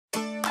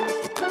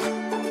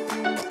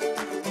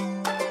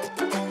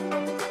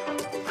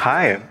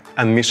Hi,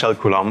 I'm Michel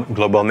Coluombe,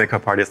 Global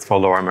Makeup Artist for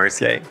Laura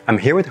Mercier. I'm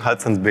here with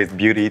Hudson's Based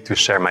Beauty to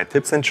share my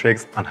tips and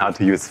tricks on how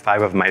to use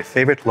 5 of my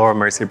favorite Laura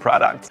Mercier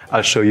products.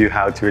 I'll show you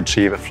how to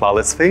achieve a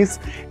flawless face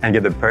and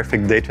get the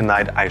perfect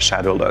day-to-night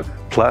eyeshadow look.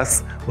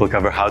 Plus, we'll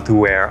cover how to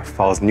wear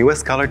fall's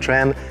newest color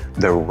trend,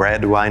 the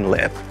red wine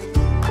lip.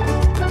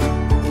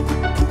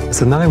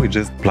 So now that we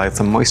just applied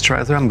some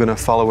moisturizer, I'm gonna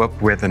follow up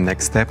with the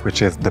next step,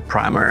 which is the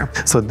primer.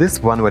 So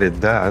this one, what it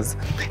does,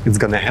 it's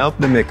gonna help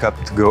the makeup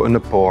to go in the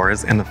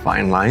pores and the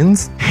fine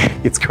lines.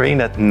 It's creating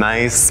that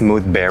nice,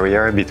 smooth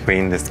barrier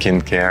between the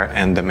skincare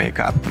and the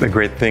makeup. The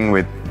great thing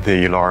with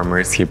the Laura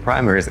Mercier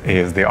primers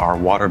is they are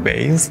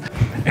water-based,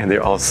 and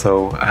they're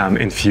also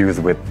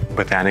infused with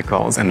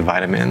botanicals and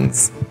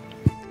vitamins.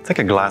 It's like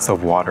a glass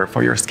of water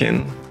for your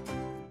skin.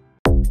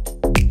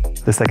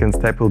 The second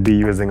step will be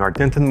using our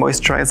tinted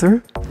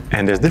moisturizer.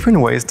 And there's different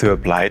ways to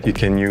apply it. You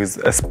can use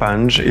a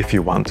sponge if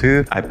you want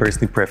to. I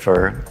personally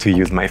prefer to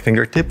use my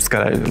fingertips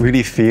because I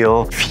really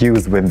feel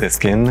fused with the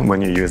skin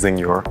when you're using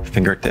your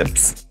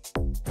fingertips.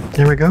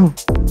 There we go.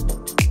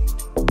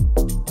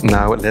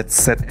 Now let's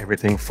set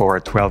everything for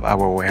a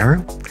 12-hour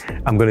wear.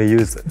 I'm going to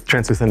use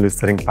translucent loose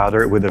setting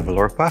powder with a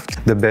velour puff.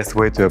 The best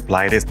way to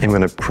apply this, I'm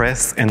going to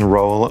press and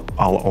roll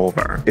all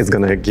over. It's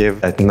going to give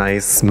that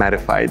nice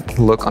mattified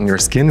look on your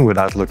skin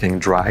without looking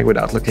dry,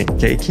 without looking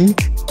cakey.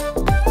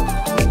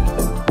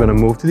 I'm going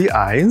to move to the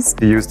eyes.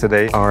 The use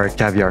today are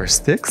caviar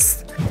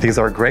sticks. These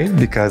are great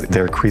because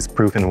they're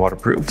crease-proof and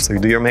waterproof. So you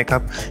do your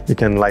makeup, you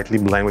can lightly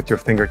blend with your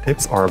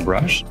fingertips or a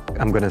brush.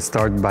 I'm going to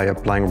start by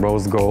applying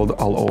rose gold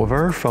all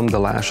over from the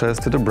lashes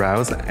to the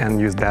brows and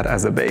use that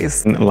as a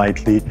base. And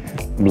lightly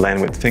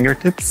blend with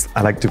fingertips.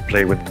 I like to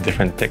play with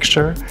different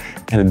texture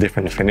and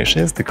different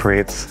finishes to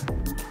create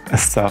a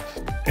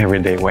soft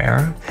everyday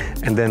wear.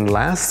 And then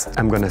last,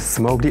 I'm going to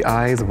smoke the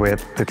eyes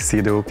with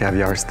Tuxedo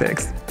caviar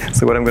sticks.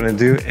 So what I'm going to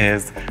do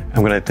is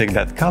I'm going to take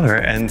that color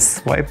and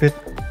swipe it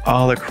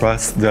all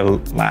across the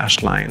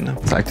lash line.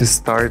 So I like to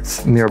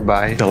start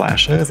nearby the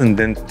lashes and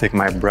then take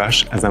my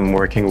brush as I'm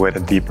working with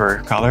a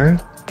deeper color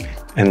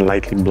and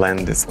lightly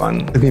blend this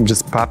one. Let me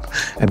just pop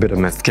a bit of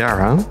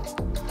mascara.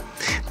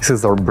 This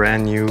is our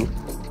brand new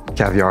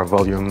Caviar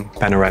Volume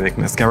Panoramic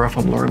Mascara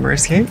from Laura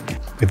Mercier.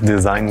 It's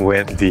designed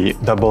with the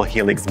double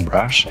helix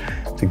brush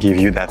to give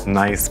you that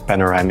nice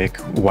panoramic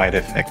wide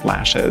effect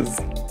lashes.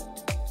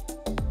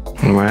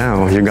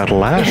 Wow, you got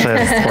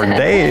lashes for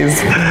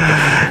days.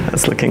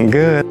 That's looking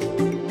good.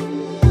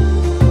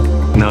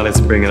 Now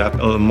let's bring it up a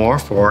little more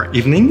for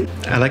evening.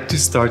 I like to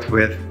start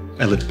with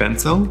a lip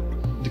pencil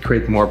to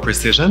create more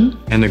precision.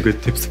 And a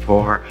good tips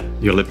for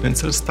your lip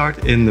pencil,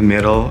 start in the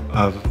middle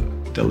of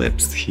the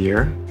lips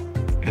here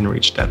and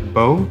reach that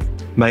bow.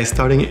 By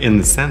starting in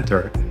the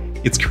center,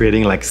 it's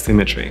creating like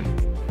symmetry.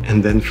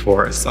 And then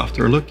for a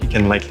softer look, you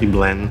can lightly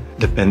blend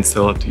the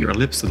pencil to your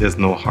lips so there's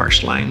no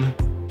harsh line.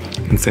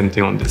 And same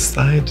thing on this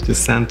side, to the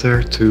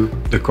center, to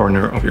the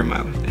corner of your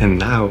mouth. And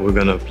now we're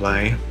gonna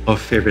apply our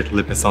favorite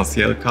Lip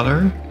Essentiel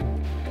color.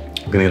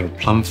 We're gonna get a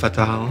Plum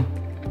Fatale.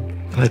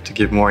 I like to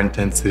give more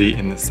intensity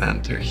in the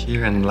center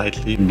here and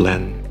lightly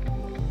blend.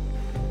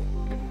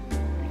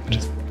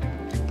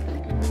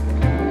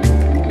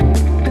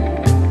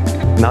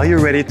 Now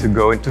you're ready to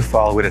go into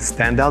fall with a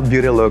standout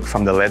beauty look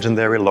from the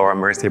legendary Laura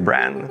Mercier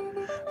brand.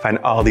 Find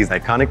all these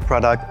iconic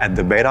products at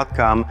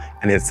thebay.com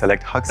and its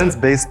select Hudson's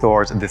Bay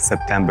stores this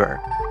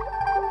September.